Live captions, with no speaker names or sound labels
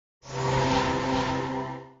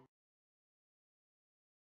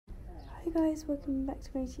Hi guys, welcome back to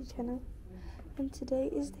my YouTube channel, and today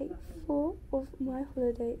is day 4 of my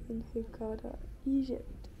holiday in Hurghada,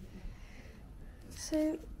 Egypt.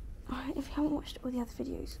 So, if you haven't watched all the other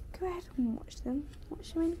videos, go ahead and watch them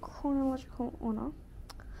in chronological order.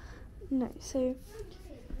 No, so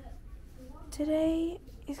today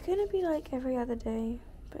is going to be like every other day,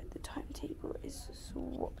 but the timetable is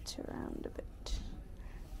swapped around a bit.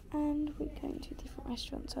 And we're going to different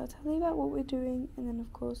restaurants, so I'll tell you about what we're doing, and then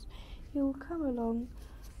of course you'll come along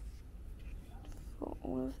for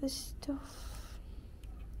all of this stuff.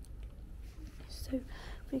 So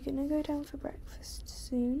we're gonna go down for breakfast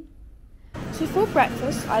soon. So for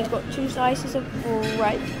breakfast I've got 2 slices of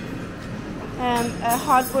bread, a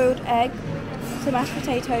hard-boiled egg, some mashed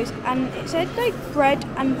potatoes, and it said like bread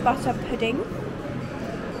and butter pudding,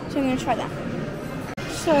 so I'm gonna try that.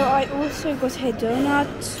 So I also got a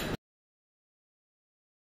donut.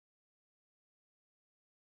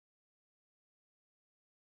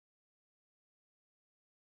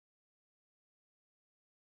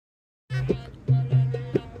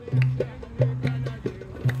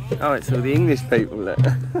 Oh, it's all the English people there.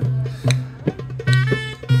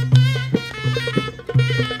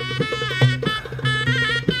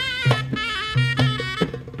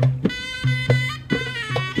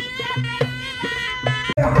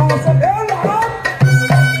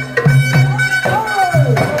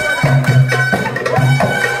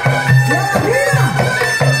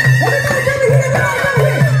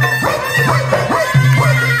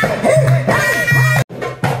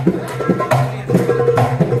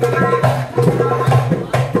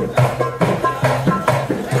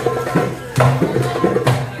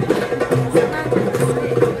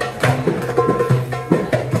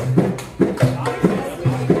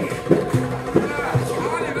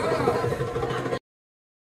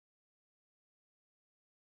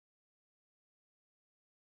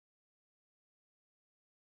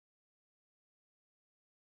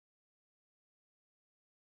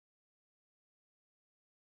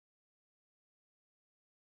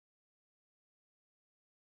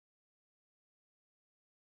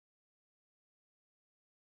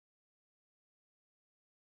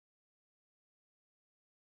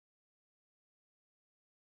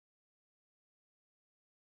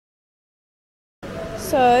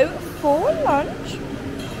 So for lunch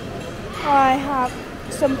I have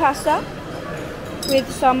some pasta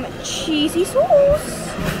with some cheesy sauce,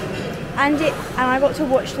 and I got to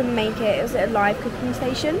watch them make it. It was at a live cooking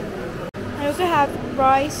station. I also have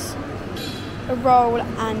rice, a roll,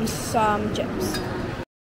 and some chips.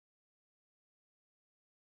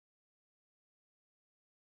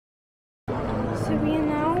 So we are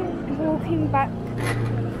now walking back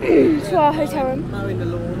to our hotel room. Mowing the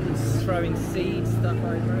lawns, throwing seeds, stuff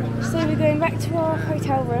over it. So we're going back to our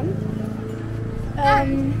hotel room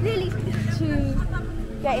to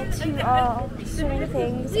get into our swimming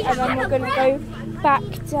things, and then we're going to go back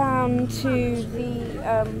down to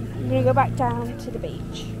the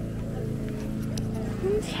beach.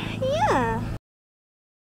 And yeah.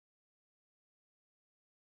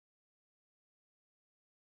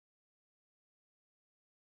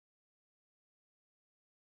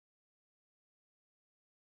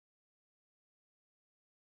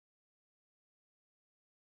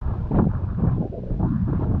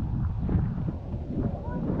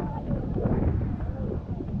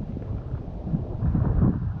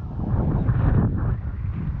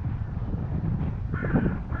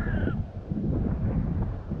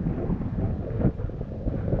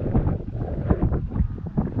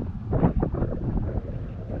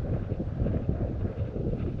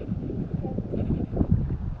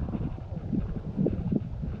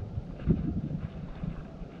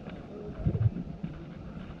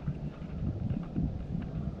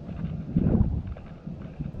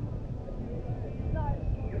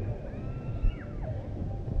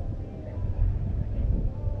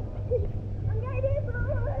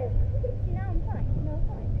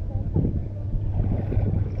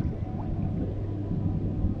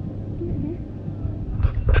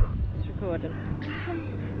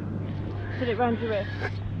 Put it round your wrist.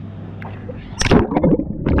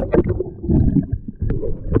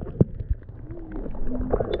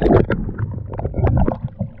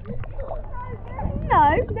 No,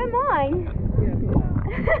 they're mine.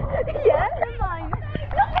 Yeah, they're mine.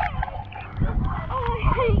 Oh, I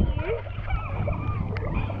hate you.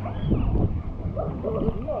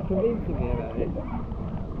 You're not convincing me about it.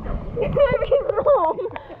 It's wrong.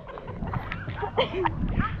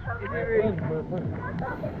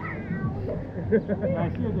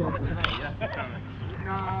 Nice, you do.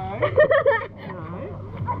 No. No.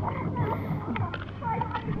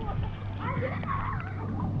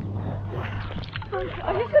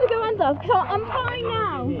 I'm just gonna go under because I'm fine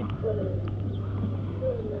now.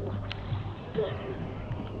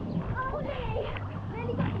 Oh,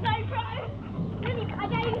 Lily got the GoPro. Lily, I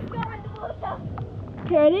gave you to go underwater.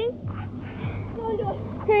 Okay, ready? Go under.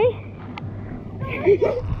 Three.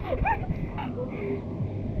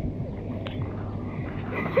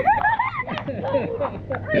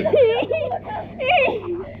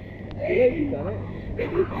 You've done it.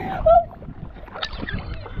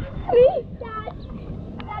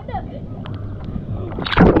 Dad, look.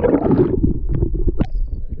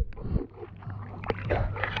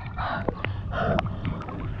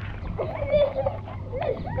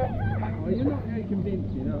 Oh, you're not very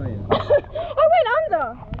convincing, are you? I went under.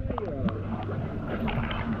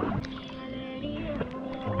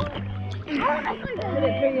 Put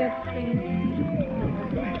it through your thing.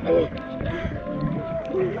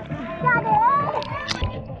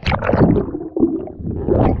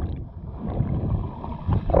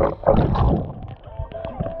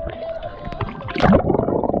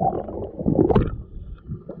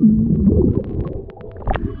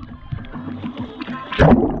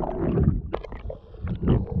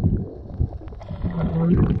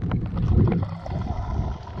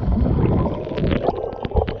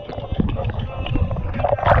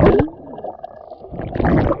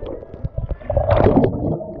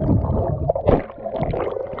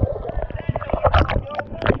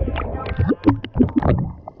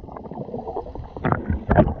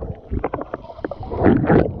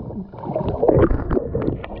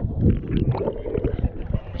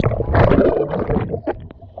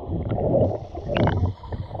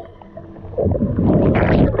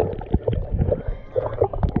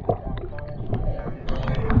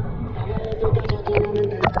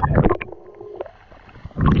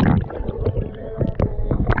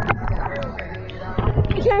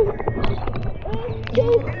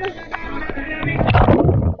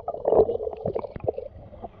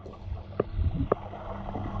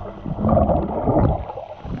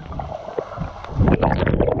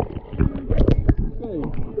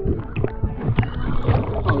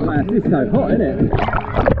 This is so hot, isn't it?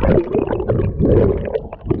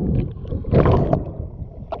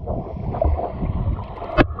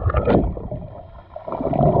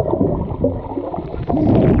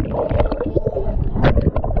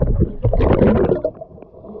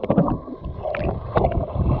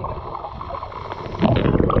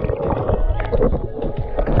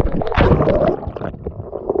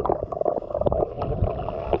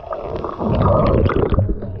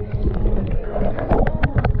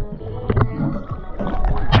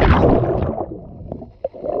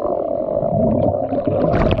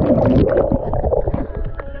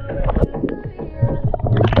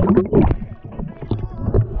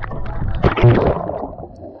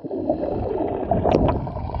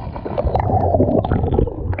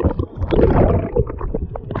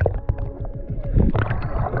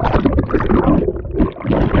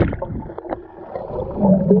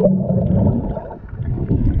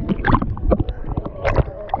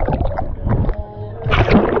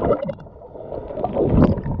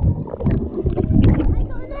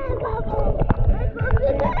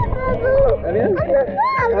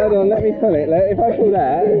 Hold on, let me pull it. If I pull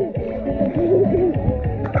that...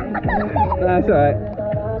 That's alright.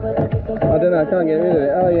 I don't know, I can't get rid of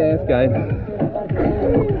it. Oh yeah, let's go.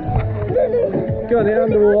 Go on,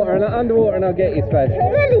 underwater and I'll get you, Spaz.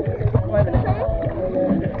 Really? Wait a minute.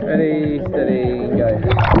 Ready, steady, go.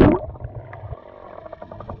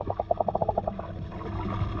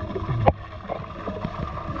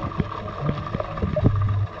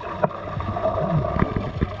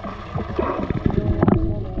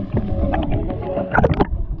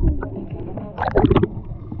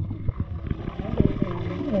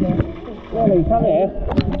 Lily, come here.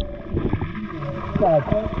 Dad,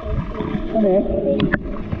 come here.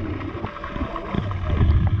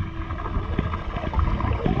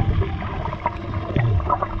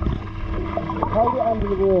 Hold it under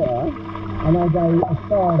the water and I'll go as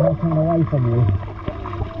far as I can away from you.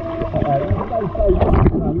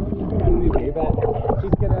 I'm with you, but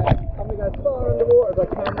she's gonna, I'm gonna go as far underwater as I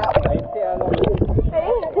can that way and see how long it is.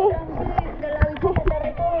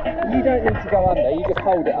 You don't need to go under, you just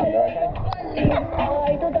hold it under, okay?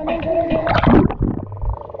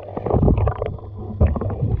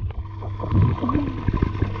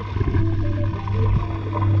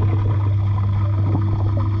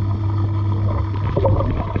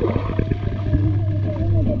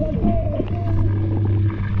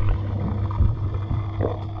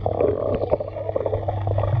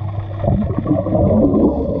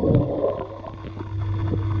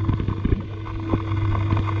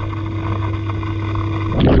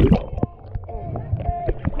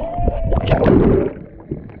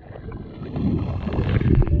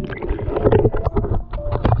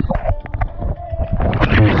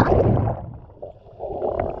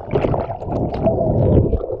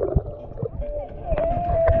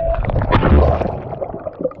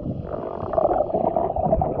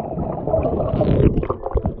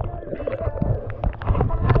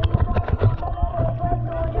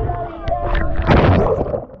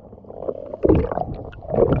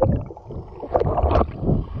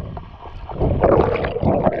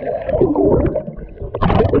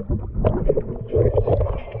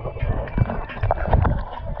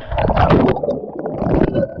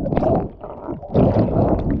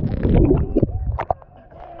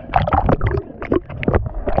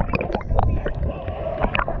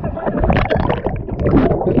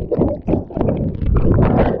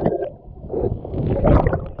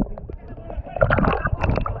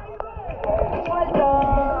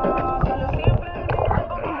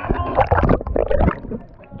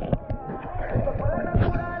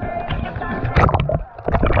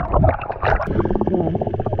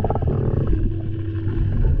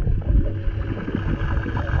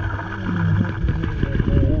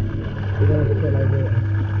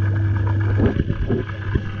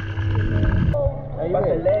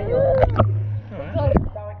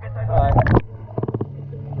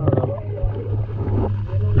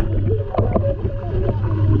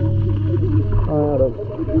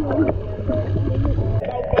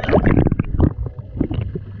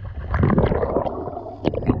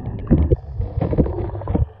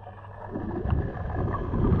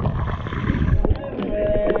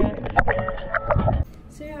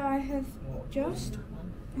 just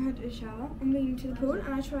had a shower and been to the pool,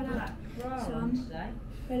 and I tried out some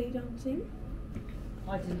belly dancing.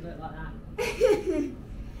 I didn't look like that.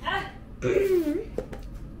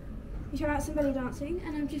 We tried out some belly dancing,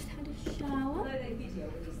 and I've just had a shower.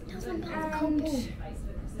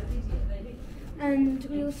 And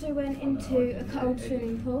we also went into a cold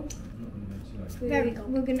swimming pool. We're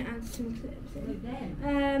going to add some clips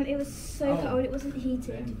in. It was so cold, it wasn't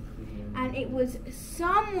heated. And it was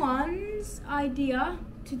someone's idea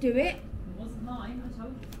to do it. It wasn't mine, I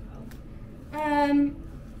told you.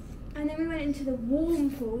 And then we went into the warm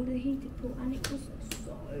pool, the heated pool, and it was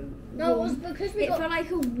so warm. No, it was because it felt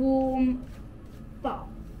like a warm bath.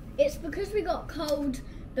 It's because we got cold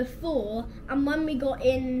before, and when we got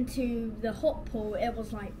into the hot pool, it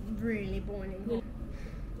was like really boiling.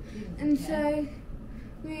 And so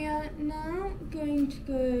we are now going to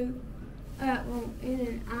go, in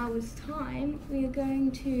an hour's time, we are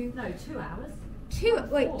going to... No, 2 hours.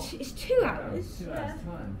 It's 2 hours. 2 hours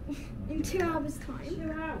time. In 2 hours' time.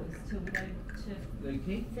 2 hours till we go to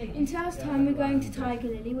Lukey? In 2 hours' time, we're going to Tiger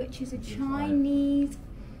Lily, which is a Chinese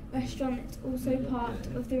restaurant that's also part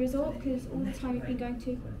of the resort, because all the time we've been going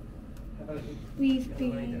to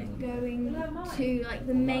like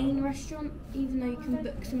the main restaurant, even though you can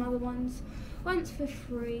book some other ones once for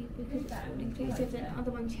free because it's all inclusive, and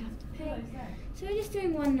other ones you have to pay. So we're just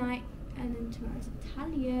doing one night, and then tomorrow's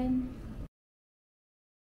Italian.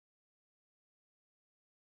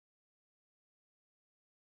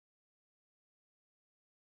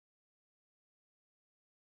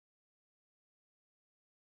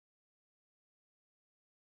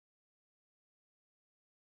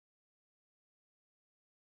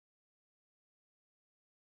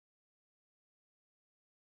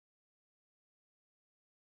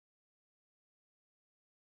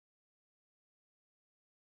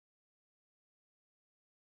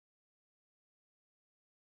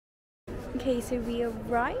 Okay, so we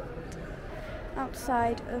arrived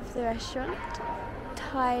outside of the restaurant,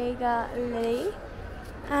 Tiger Lily,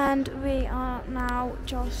 and we are now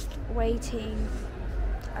just waiting.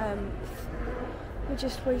 We're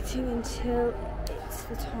just waiting until it's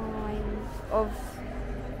the time of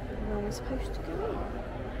when we're supposed to go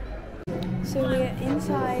in. So we're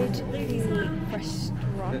inside the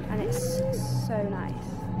restaurant, and it's so nice.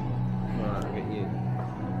 Right, I'll get you.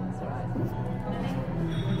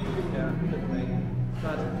 Yeah.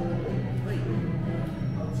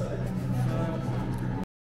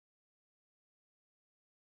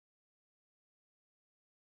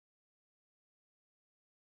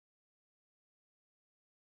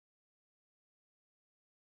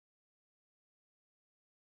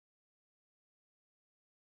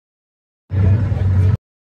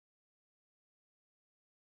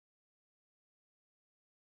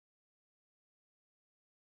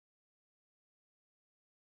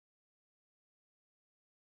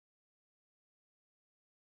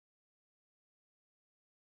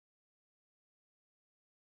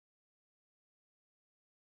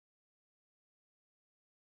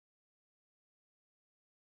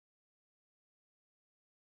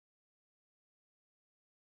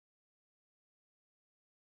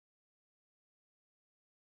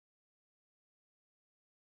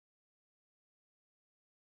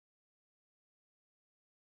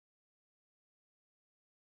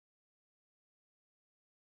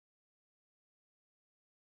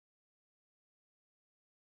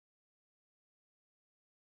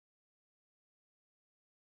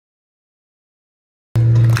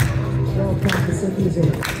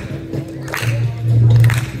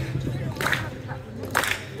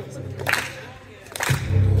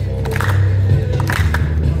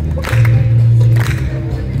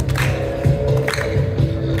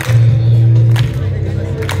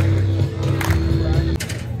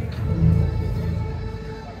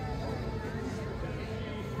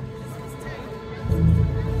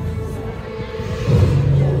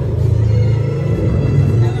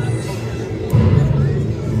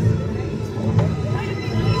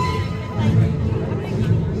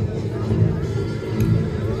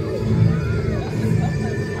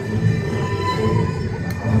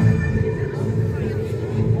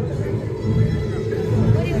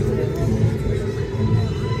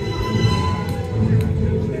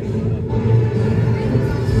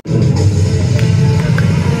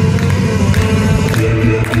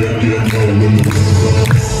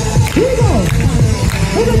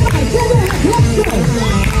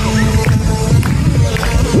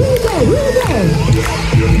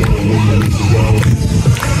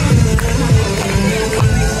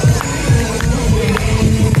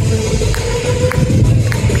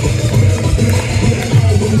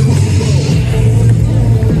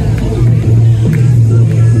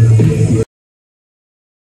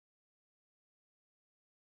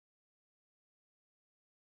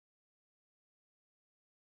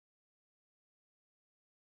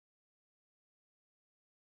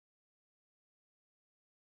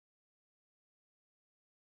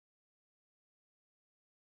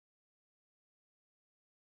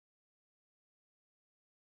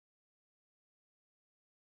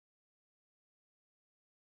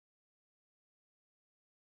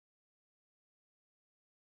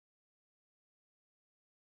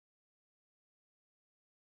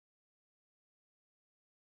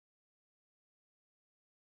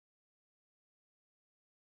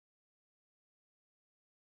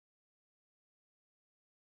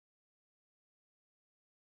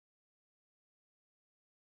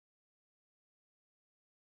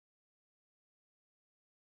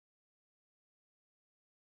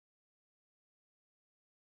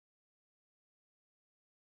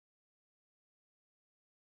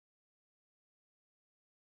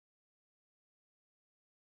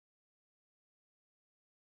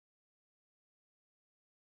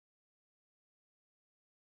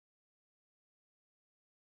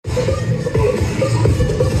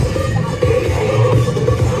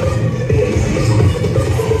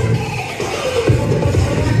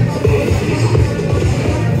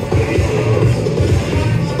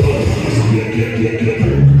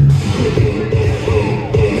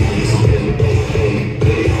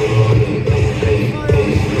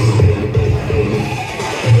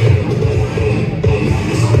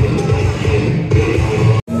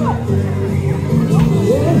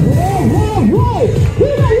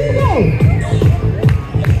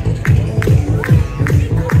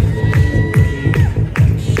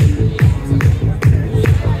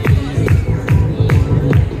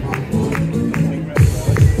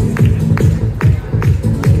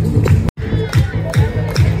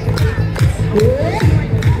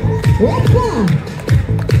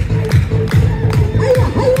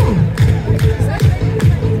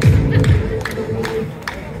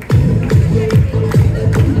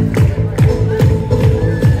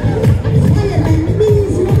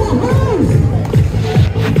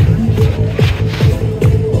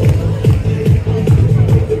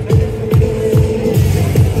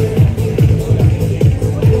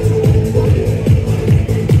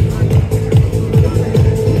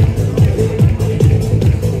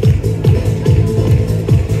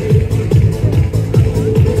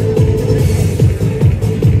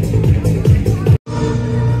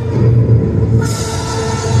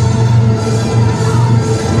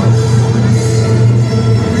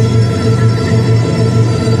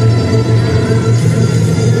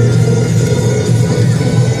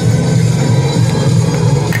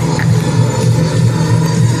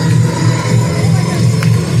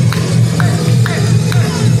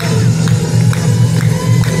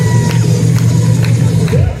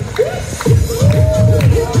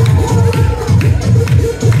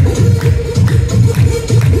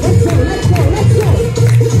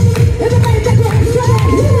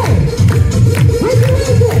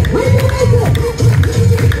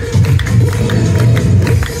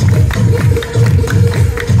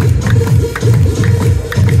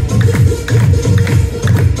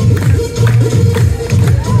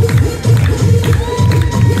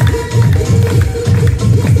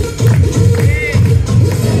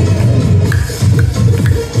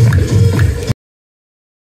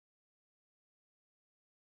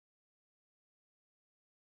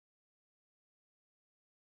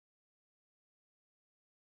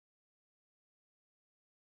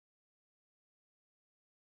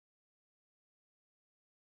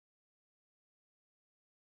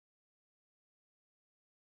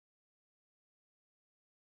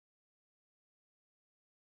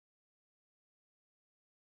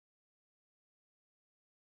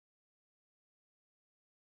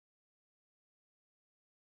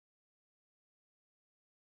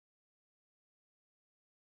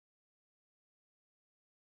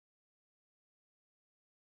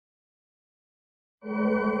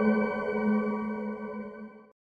 Bye.